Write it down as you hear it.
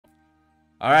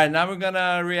Alright, now we're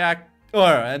gonna react,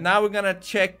 or now we're gonna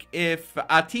check if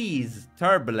ATEEZ,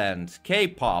 Turbulence,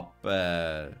 K-pop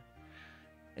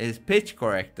is pitch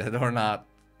corrected or not.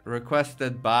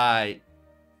 Requested by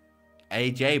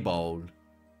AJ Bowl.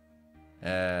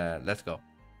 Let's go.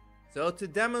 So to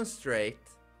demonstrate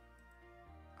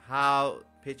how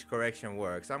pitch correction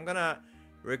works, I'm gonna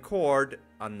record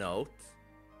a note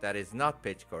that is not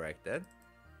pitch corrected,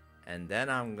 and then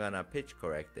I'm gonna pitch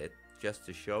correct it just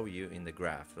to show you in the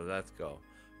graph. So let's go.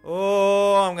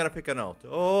 Oh, I'm gonna pick a note.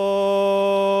 Oh,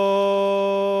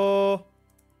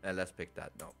 and let's pick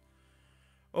that note.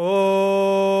 Oh,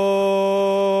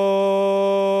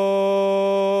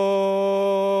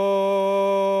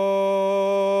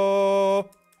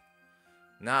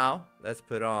 now let's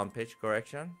put on pitch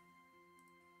correction.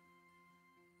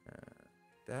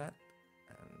 That,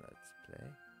 and let's play.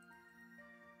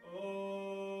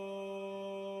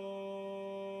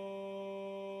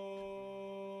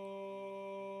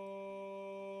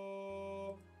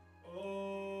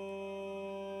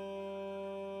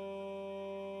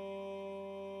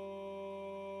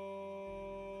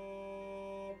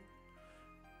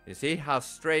 You see how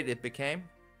straight it became?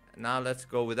 Now let's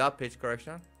go without pitch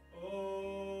correction.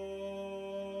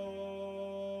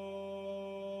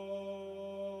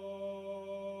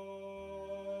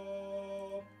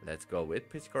 Let's go with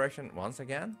pitch correction once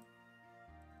again.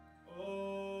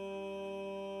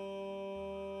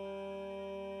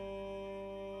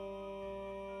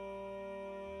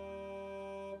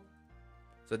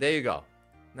 So there you go.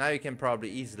 Now you can probably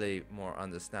easily more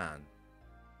understand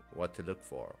what to look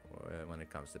for when it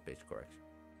comes to pitch correction.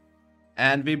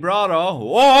 And vibrato,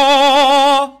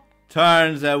 whoa,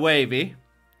 turns wavy.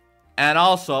 And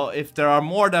also, if there are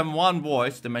more than one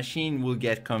voice, the machine will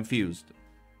get confused.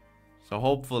 So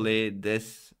hopefully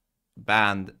this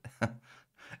band,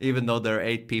 even though there are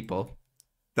 8 people,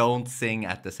 don't sing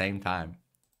at the same time.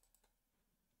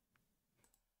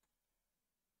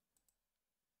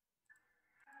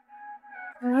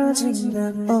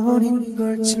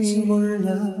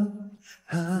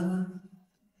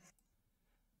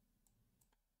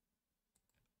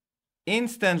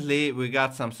 Instantly, we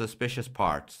got some suspicious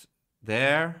parts.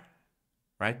 There,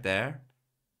 right there,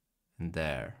 and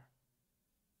there.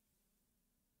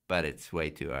 But it's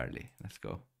way too early. Let's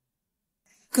go.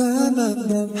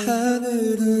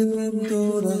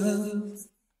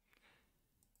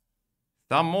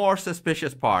 Some more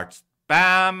suspicious parts.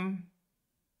 Bam,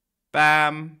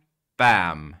 bam,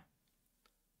 bam.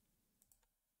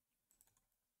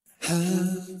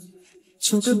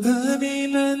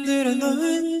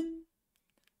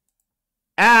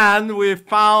 And we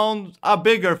found a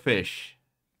bigger fish.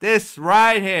 This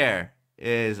right here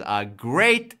is a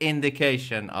great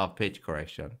indication of pitch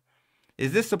correction.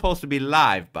 Is this supposed to be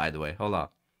live, by the way? Hold on.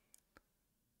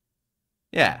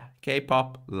 Yeah,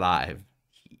 K-pop live.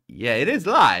 Yeah, it is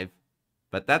live,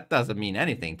 but that doesn't mean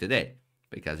anything today,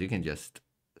 because you can just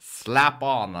slap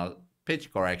on a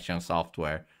pitch correction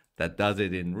software that does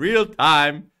it in real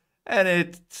time, and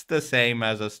it's the same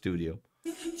as a studio.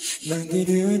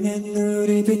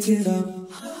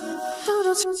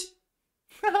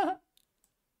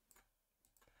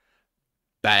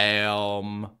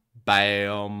 Bam,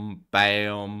 bam,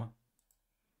 bam.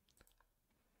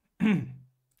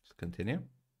 Let's continue.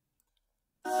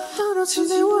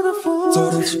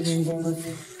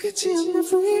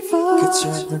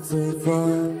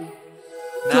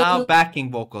 Now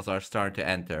backing vocals are starting to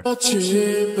enter.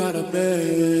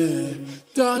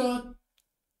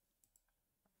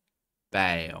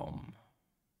 Bam,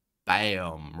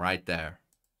 bam, right there.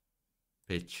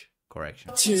 Pitch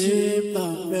correction.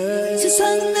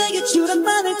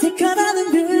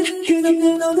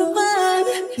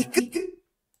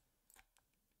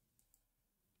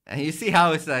 And you see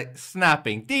how it's like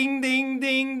snapping. Ding, ding,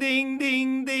 ding, ding,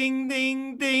 ding, ding,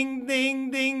 ding, ding,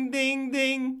 ding, ding, ding,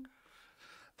 ding.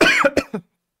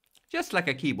 Just like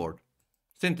a keyboard.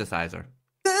 Synthesizer.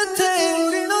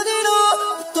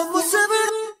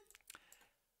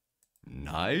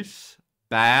 Nice.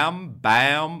 Bam,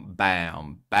 bam,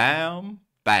 bam, bam,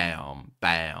 bam,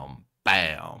 bam,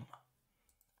 bam.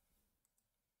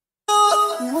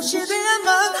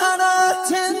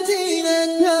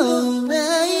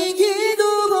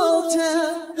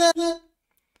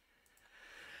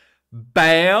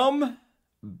 Bam,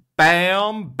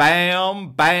 bam, bam,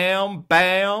 bam,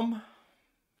 bam,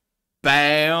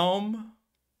 bam.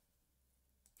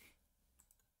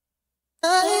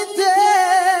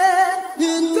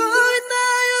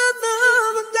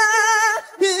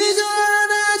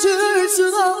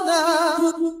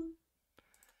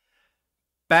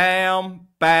 Bam,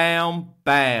 bam,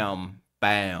 bam,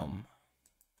 bam.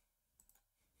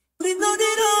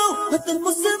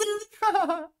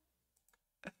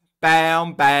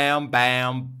 Bam, bam,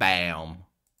 bam, bam.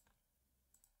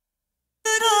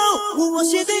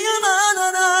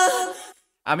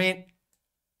 I mean,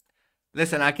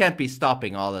 listen, I can't be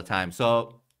stopping all the time,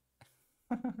 so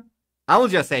I will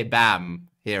just say bam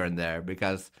here and there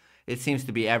because it seems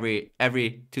to be every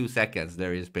 2 seconds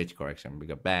there is pitch correction. We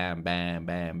go bam, bam,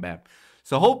 bam, bam.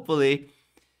 So hopefully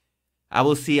I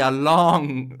will see a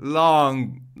long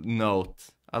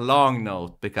note,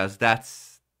 because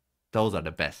those are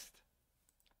the best.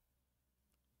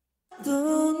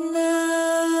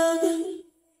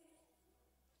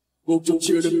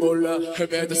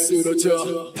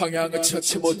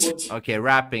 Okay,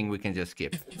 rapping we can just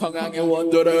skip.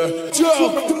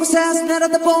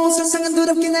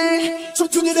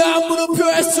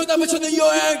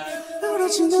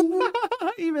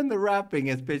 Even the rapping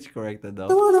is pitch corrected though.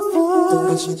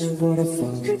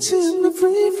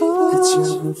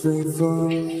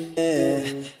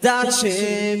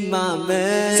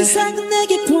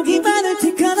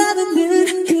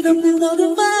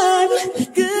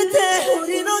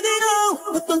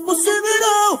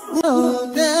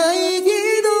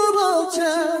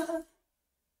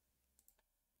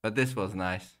 But this was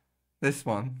nice. This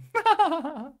one.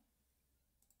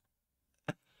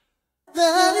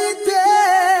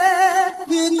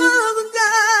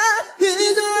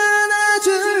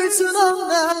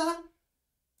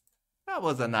 That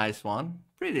was a nice one.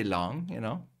 Pretty long, you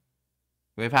know.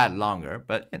 We've had longer,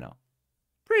 but you know,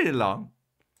 pretty long.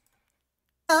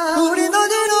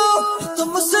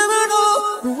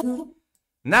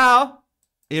 Now,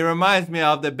 he reminds me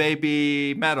of the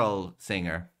baby metal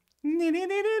singer.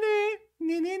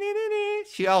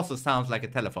 She also sounds like a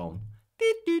telephone.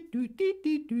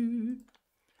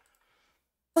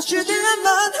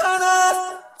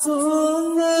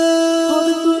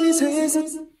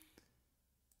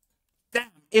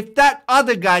 Damn, if that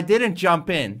other guy didn't jump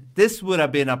in, this would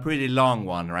have been a pretty long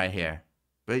one right here.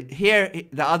 But here,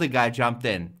 the other guy jumped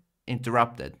in,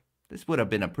 interrupted. This would have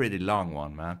been a pretty long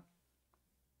one, man.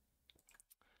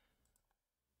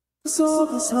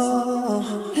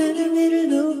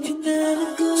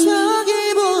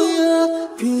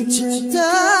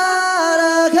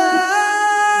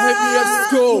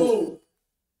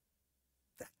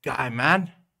 That guy,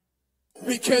 man.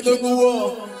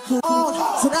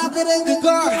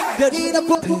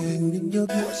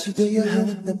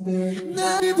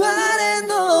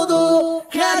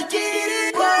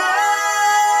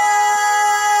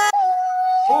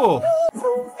 Oh.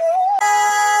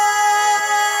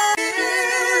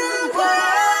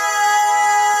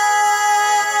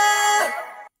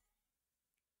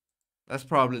 That's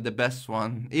probably the best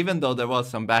one. Even though there was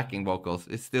some backing vocals,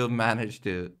 it still managed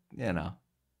to, you know,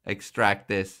 extract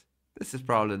this. This is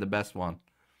probably the best one.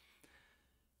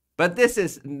 But this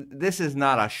is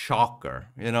not a shocker,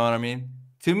 you know what I mean?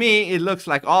 To me, it looks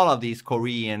like all of these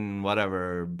Korean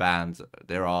whatever bands,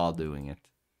 they're all doing it.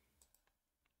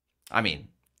 I mean,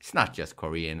 it's not just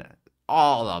Korean.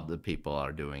 All of the people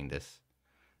are doing this,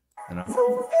 you know?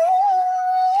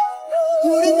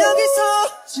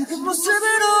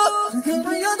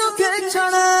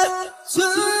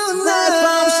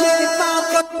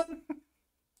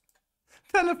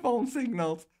 Telephone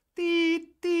signals.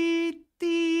 Teet, teet,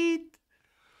 teet.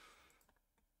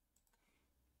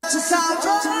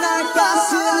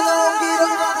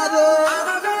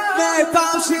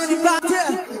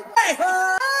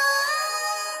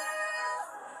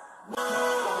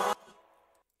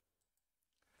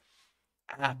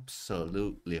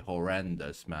 Absolutely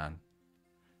horrendous, man.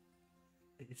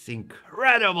 It's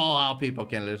incredible how people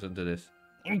can listen to this.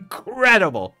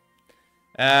 Incredible.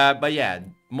 But yeah,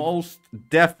 most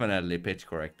definitely pitch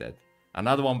corrected.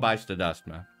 Another one bites the dust,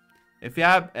 man. If you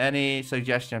have any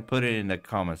suggestion, put it in the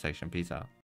comment section. Peace out.